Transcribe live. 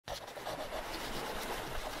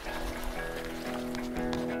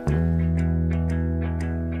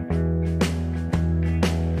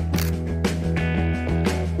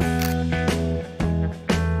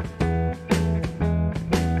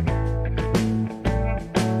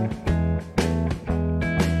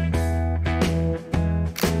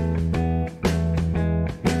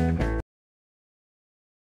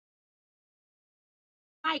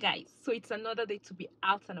Hi guys, so it's another day to be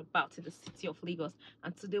out and about in the city of Lagos,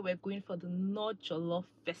 and today we're going for the Knorr Jollof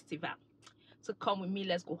Festival. So come with me,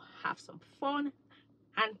 let's go have some fun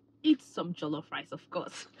and eat some jollof rice, of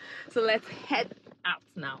course. So let's head out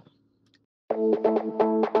now.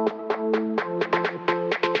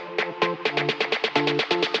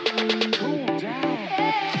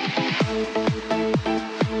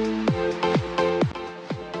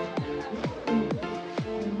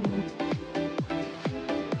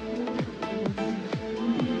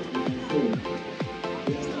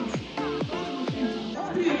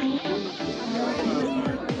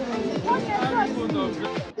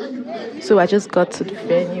 So I just got to the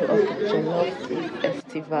venue of the Jollof Food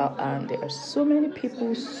Festival, and there are so many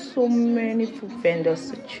people, so many food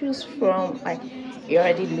vendors to choose from. Like, it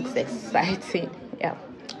already looks exciting. Yeah,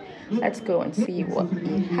 let's go and see what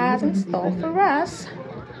it has in store for us.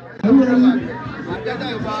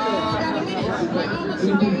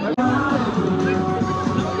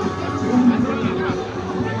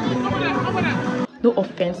 No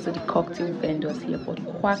offense to the cocktail vendors here, but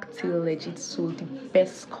Quacktail legit sold the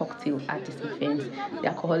best cocktail at this event. The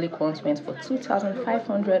alcoholic ones went for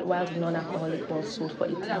 2,500, while the non-alcoholic ones sold for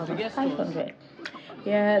 8,500.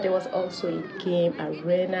 Yeah, there was also a game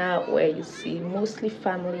arena where you see mostly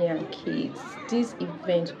family and kids. This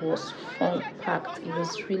event was fun packed. It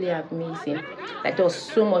was really amazing. Like, there was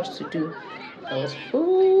so much to do. There was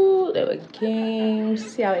food, there were games.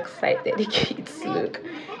 See how excited the kids look.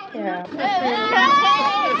 Yeah.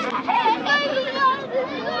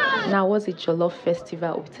 Now was a jollof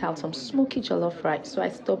festival without some smoky jollof rice. So I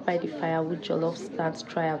stopped by the firewood jollof stand to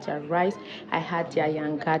try out their rice. I had their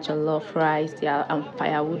yanga jollof rice, their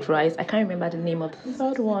firewood rice. I can't remember the name of the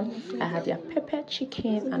third one. I had their pepper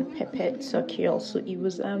chicken and pepper turkey also. It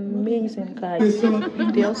was amazing, guys.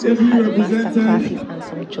 They also had master classes and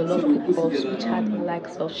some jollof cook-offs, which had the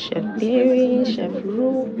likes of Chef Derin, Chef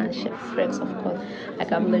Roux, and Chef fregz, of course.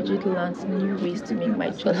 Like, I've legit learned new ways to make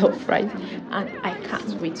my jollof rice, and I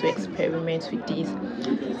can't wait to experiment with these.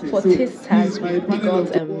 For tasters, we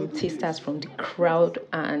got tasters from the crowd,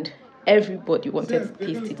 and everybody wanted to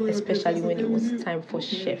taste it, especially when it was time for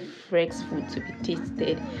Chef fregz food to be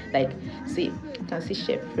tasted. Like, see, you can see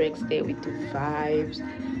Chef fregz there with the vibes.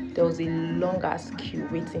 There was a long ass queue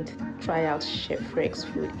waiting to try out Chef fregz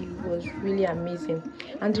food. It was really amazing.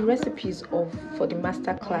 And the recipes for the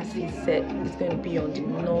master classes set is going to be on the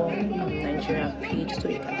Knorr Nigerian page, so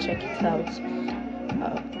you can check it out.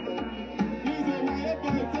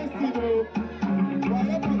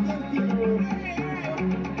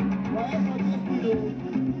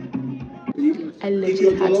 I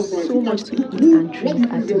legit had so much to eat and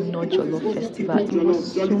drink at the Knorr Jollof Festival. It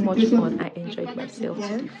was so much fun. I enjoyed myself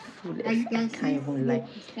to the fullest. I can't even lie.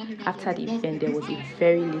 After the event, there was a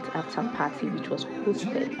very late after party which was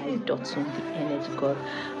hosted by Dotun, the energy god,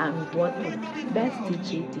 and one of the best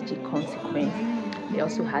DJ Consequence. They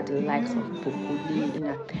also had the likes of poco in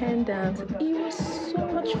attendance. It was so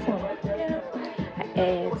much fun. Yeah. I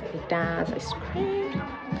ate, I danced, I screamed.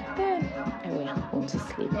 Then I went home to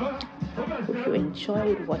sleep. Hope you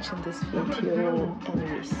enjoyed watching this video.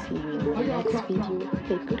 Anyway, see you in my next video.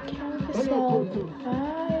 Take good care of yourself.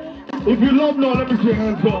 Bye. If you love Knorr, let me see your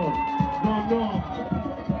hands up.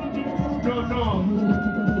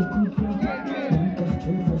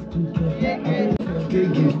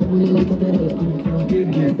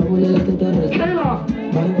 Kaylah!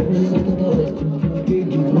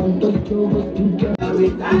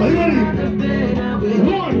 Are you ready?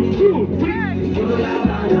 1, 2, 3.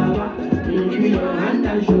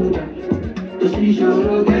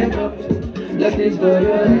 Let's go!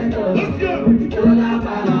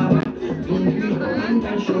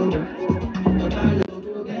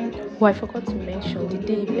 Oh, I forgot to mention, the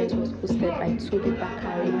day event was hosted by Tobi,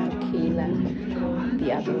 Bakare, and Kaylah.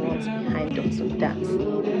 They are the ones behind Dotun dance.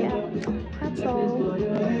 Yeah, that's all.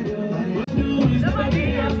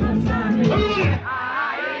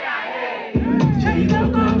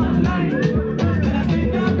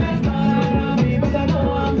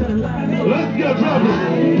 Let's get trouble.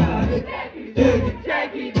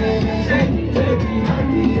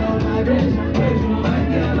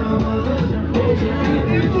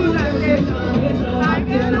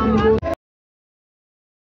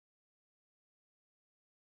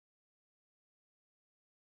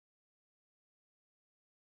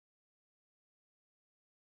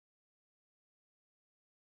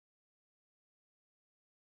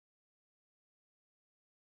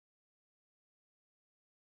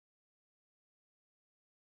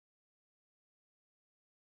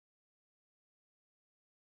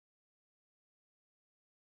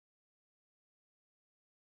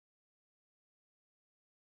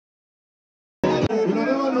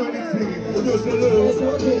 don't know anything. You just say,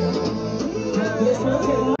 look.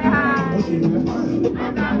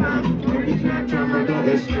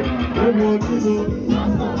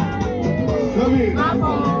 Come in. I'm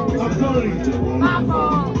sorry.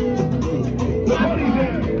 Nobody's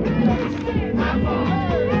there.